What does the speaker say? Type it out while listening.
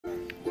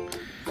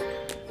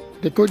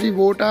देखो जी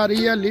वोट आ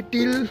रही है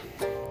little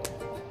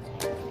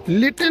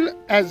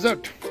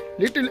एजट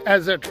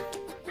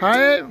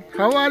hi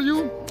how are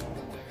you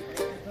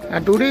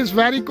today is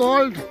very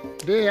cold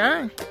day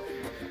है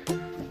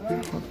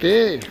ओके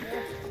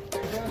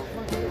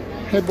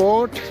ये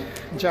वोट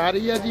जा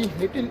रही है जी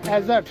little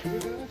एजट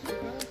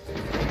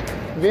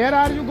where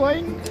are you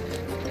going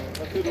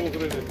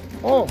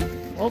O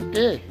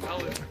okay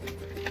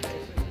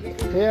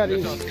here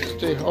is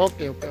stay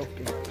okay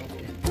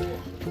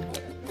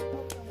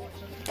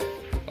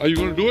Are you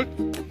going to do it?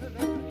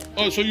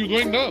 Oh, so you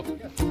going now?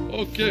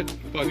 Okay.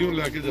 ਭਾਜੀ ਨੂੰ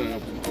ਲੈ ਕੇ ਜਾਇਆ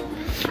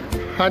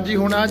ਹਾਂਜੀ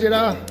ਹੁਣ ਆ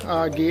ਜਿਹੜਾ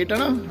ਗੇਟ ਹੈ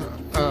ਨਾ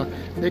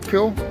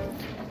ਦੇਖਿਓ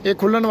ਇਹ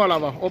ਖੁੱਲਣ ਵਾਲਾ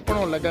ਵਾ ਓਪਨ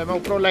ਹੋਣ ਲੱਗਾ ਮੈਂ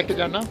ਉੱਪਰੋਂ ਲੈ ਕੇ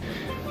ਜਾਣਾ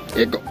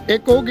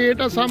ਇੱਕ ਉਹ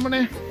ਗੇਟ ਆ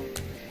ਸਾਹਮਣੇ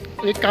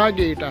ਇੱਕ ਆ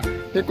ਗੇਟ ਆ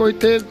ਦੇਖੋ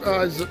ਇੱਥੇ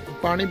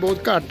ਪਾਣੀ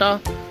ਬਹੁਤ ਘੱਟ ਆ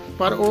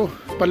ਪਰ ਉਹ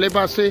ਪੱਲੇ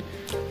ਪਾਸੇ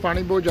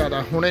ਪਾਣੀ ਬਹੁਤ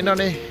ਜ਼ਿਆਦਾ ਹੁਣ ਇਹਨਾਂ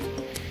ਨੇ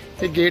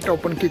ਇਹ ਗੇਟ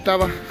ਓਪਨ ਕੀਤਾ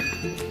ਵਾ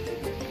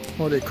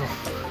ਉਹ ਦੇਖੋ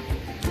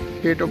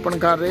ਗੇਟ ਓਪਨ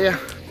ਕਰ ਰਹੇ ਆ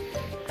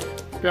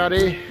प्यारे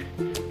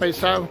भाई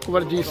साहब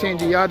कुंवरजीत सिंह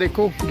जी आ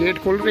देखो गेट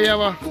खुल रहा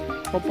वा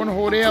ओपन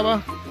हो रहा वा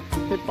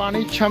ते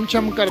पानी छम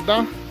छम करदा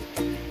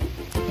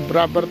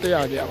बराबर ते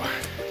आ गया वा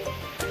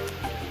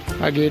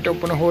आ गेट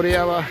ओपन हो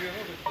रहा वा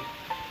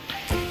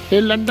ये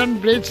लंडन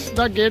ब्रिज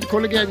का गेट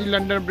खुल गया जी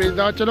लंडन ब्रिज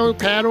का चलो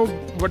खैर वो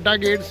वड्डा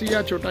गेट सी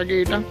छोटा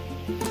गेट आ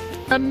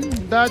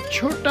दा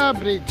छोटा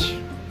ब्रिज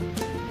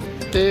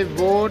ते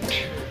वोट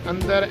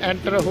अंदर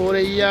एंटर हो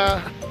रही आ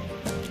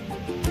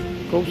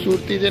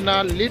खूबसूरती दे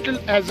नाल लिटिल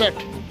एजट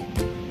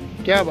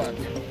क्या बात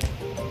है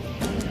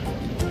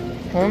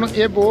हुण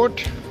ये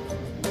बोट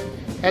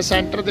है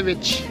सेंटर दे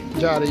विच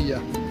जा रही है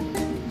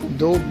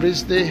दो ब्रिज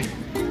दे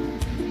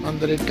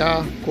अंदर एक आ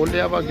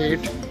खोलिया वा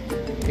गेट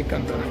एक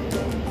अंदर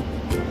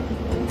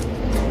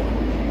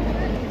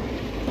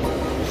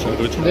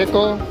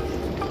देखो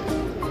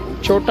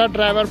छोटा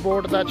ड्राइवर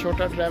बोट दा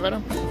छोटा ड्राइवर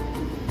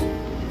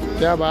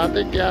क्या बात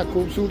है क्या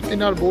खूबसूरती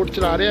नाल बोट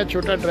चला रहा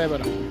छोटा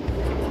ड्राइवर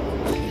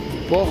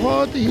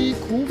बहुत ही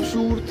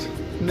खूबसूरत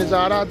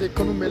नज़ारा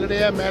देखने को मिल रहा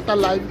है मैं तो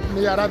लाइव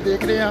नज़ारा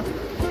देख रहा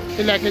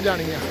ये लैके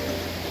जानी है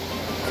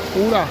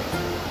पूरा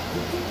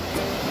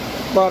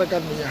पार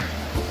करनी है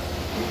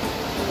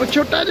और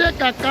छोटा जिहा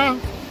काका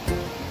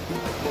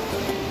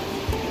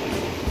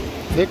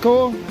देखो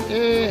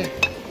ये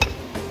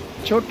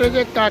छोटे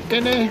जे काके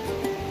ने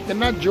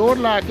कितना जोर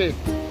ला के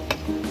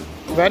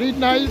very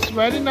nice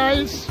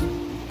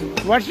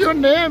what's your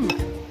name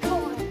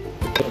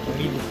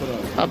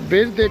अब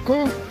बिल देखो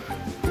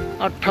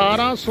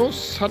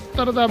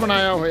 1870 का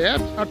बनाया होया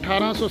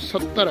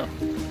 1870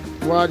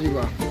 वाह जी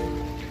वाह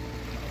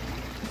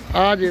आ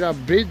जिहड़ा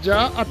ब्रिज आ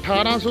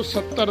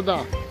 1870 का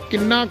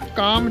कितना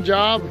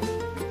कामयाब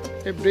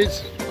ये ब्रिज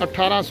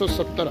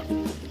 1870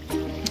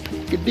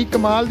 किड्डी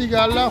कमाल की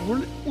गल आ हुण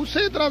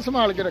उसे तरह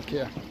संभाल के रखे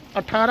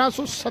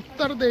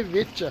 1870 दे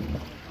विच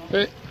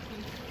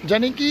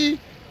यानी कि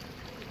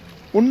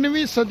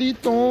 19वीं सदी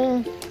तो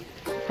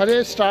हरे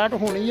स्टार्ट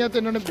होनी है तो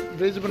इन्होंने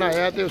ब्रिज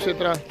बनाया तो उस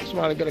तरह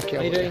संभाल के रखा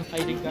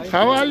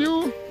how are you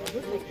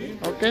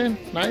okay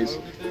nice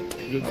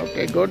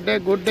okay good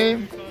day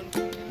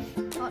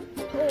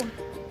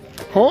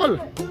whole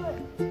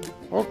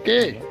okay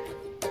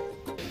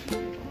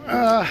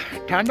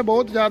ठंड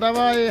बहुत ज़्यादा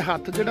वा ये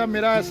हाथ जिहड़ा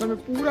मेरा इस समय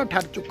पूरा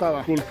ठर चुका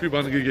वा कुल्फी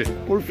बन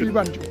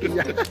चुकी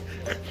है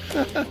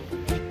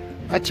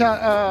अच्छा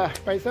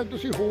भाई साहब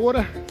तुसी होर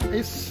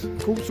इस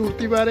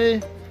खूबसूरती बारे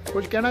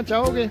कुछ कहना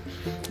चाहोगे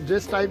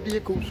जिस टाइप की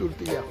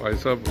खूबसूरती है भाई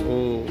साहब वो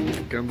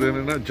कहते हैं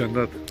ना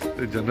जन्नत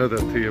जन्नत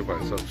इत्थे ही है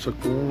भाई साहब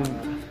सुकून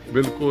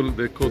बिल्कुल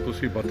देखो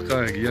तुसी बतका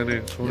हैगियां ने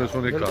सोने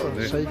सोने घर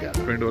ने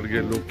पिंड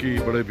वर्गे लोकी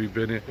बड़े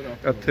बीबे ने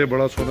इत्थे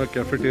बड़ा सोना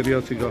कैफेटेरिया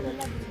सीगा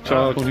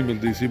चाह सोनी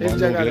मिलती सी बंद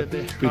हो गया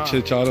पिछे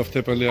 4 हफ्ते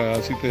पहले आया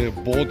सी ते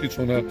बहुत ही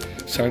सोना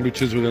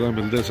सैंडविचेस वगैरह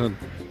मिलते सन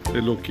ते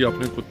लोकी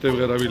अपने कुत्ते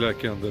वगैरह भी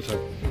लैके आते सन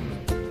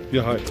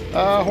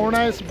हुण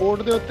इस बोट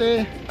दे उत्ते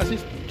असीं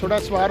थोड़ा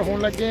सवार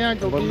होने लगे हैं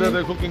क्योंकि बंदे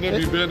देखो किन्ने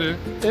बीबे ने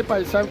ये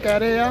भाई साहब कह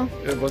रहे हैं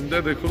ये बंदे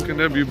देखो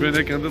किन्ने बीबे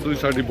ने कहंदे तुसीं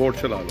साडी बोट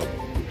चला लो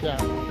क्या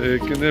ते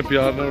किन्ने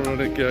प्यार नाल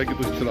उन्होंने कहा कि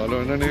तुसीं चला लो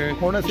इन्होंने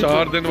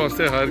 4 दिन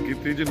वास्ते हायर की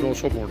जी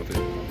 900 पाउंड ते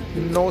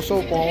 900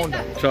 पाउंड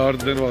 4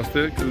 दिन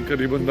वास्ते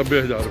करीबन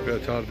 90,000 रुपया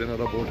 4 दिन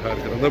का बोट हायर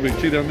करांदा विच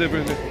ही रहिंदे पे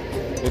ने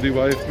ओदी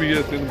वाइफ भी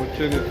है 3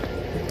 बच्चे ने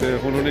ते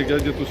उन्होंने कहा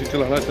जे तुसीं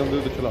चलाना चाहते हो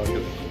तो चला के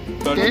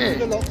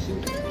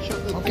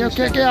ओके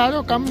आ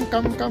जाओ कम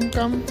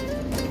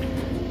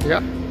या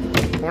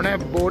हुण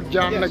बोट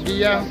जान लगी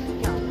आ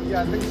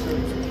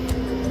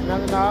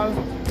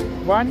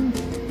one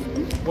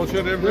What's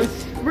your name?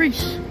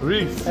 Reese.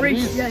 Yes.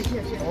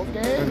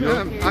 Okay.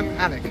 I'm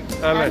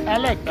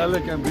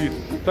Alec and Reese.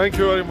 Thank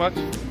you very much.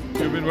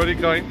 You've been very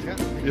kind.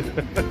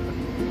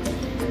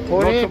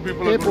 और ये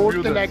बोट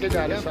पे लेके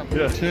जा रहे हैं सब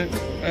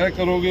ऐ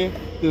करोगे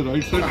तो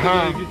राइट साइड पे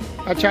जाएगी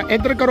अच्छा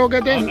इधर करोगे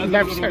तो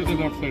लेफ्ट साइड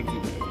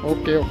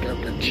ओके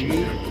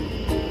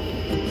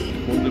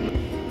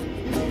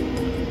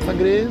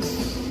अंग्रेज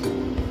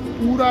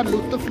पूरा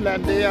लुत्फ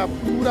लैंदे आ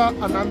पूरा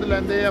आनंद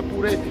लैंदे आ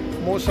पूरे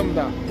मौसम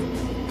का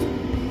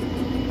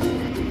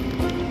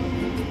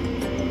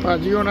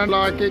ਭਾਜੀ ਉਹਨਾਂ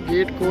ਲਾ ਕੇ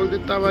ਗੇਟ ਖੋਲ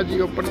ਦਿੱਤਾ ਵਾ ਜੀ,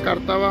 ਓਪਨ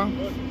ਕਰਤਾ ਵਾ।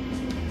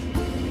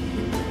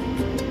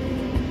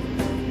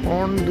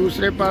 ਹੁਣ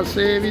ਦੂਸਰੇ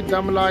ਪਾਸੇ ਵੀ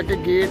ਦਮ ਲਾ ਕੇ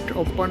ਗੇਟ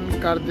ਓਪਨ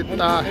ਕਰ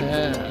ਦਿੱਤਾ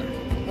ਹੈ।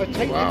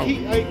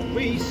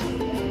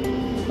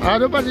 ਆ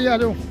ਜਾਓ ਭਾਜੀ, ਆ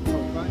ਜਾਓ,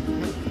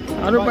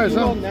 ਆ ਜਾਓ ਭਾਈ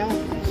ਸਾਹਿਬ।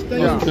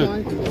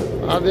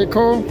 ਆ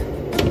ਦੇਖੋ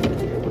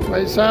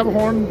ਭਾਈ ਸਾਹਿਬ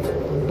ਹੁਣ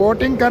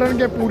बोटिंग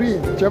करनगे पूरी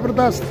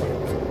जबरदस्त।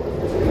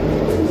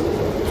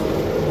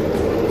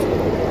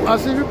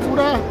 ਅਸੀਂ ਵੀ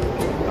ਪੂਰਾ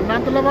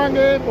ਆਨੰਦ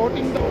ਲਵਾਂਗੇ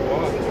बोटिंग ਦਾ,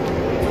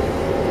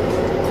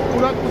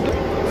 ਪੂਰਾ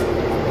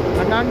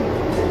ਆਨੰਦ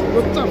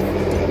ਲੁਤਫ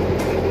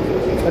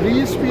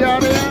ਰੀਸ ਵੀ ਆ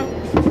ਰਿਹਾ,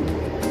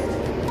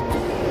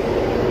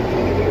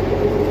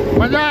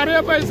 ਮਜ਼ਾ ਆ ਰਿਹਾ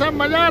ਭਾਈ ਸਾਹਿਬ,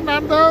 ਮਜ਼ਾ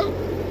ਆਨੰਦ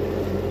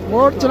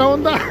ਬੋਟ ਚਲਾਉਣ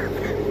ਦਾ।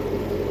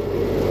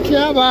 ਕੀ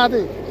ਬਾਤ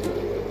ਹੈ।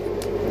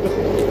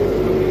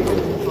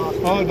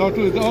 Oh, not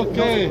too.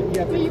 Okay.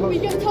 Yeah, we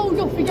get told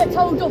off. We get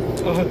told off.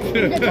 Okay.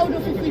 We get told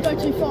off if we go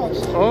too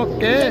fast.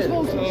 Okay.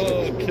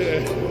 Okay.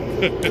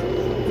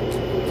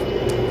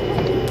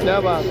 क्या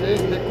बात है।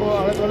 देखो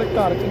आले दुआले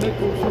घर कितने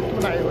खूबसूरत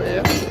बनाए हुए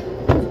हैं,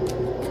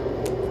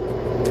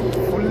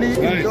 फुल्ली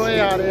एंजॉय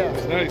आ रहा है।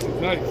 Nice,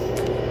 nice.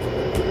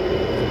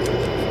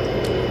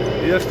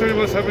 Yesterday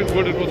must have been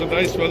good. It was a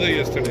nice weather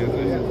yesterday.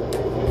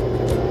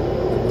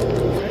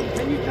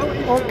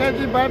 Okay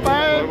ji, bye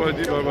bye. Bye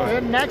ji, bye bye.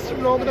 Next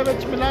vlog ਦੇ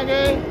ਵਿੱਚ ਮਿਲਾਂਗੇ।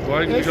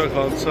 ਵਾਹਿਗੁਰੂ ਜੀ ਕਾ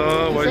ਖਾਲਸਾ,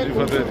 ਵਾਹਿਗੁਰੂ ਜੀ ਕੀ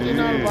ਫਤਿਹ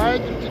ਜੀ।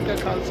 ਵਾਹਿਗੁਰੂ ਜੀ ਕਾ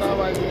ਖਾਲਸਾ,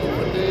 ਵਾਹਿਗੁਰੂ ਜੀ ਕੀ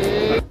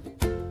ਫਤਿਹ।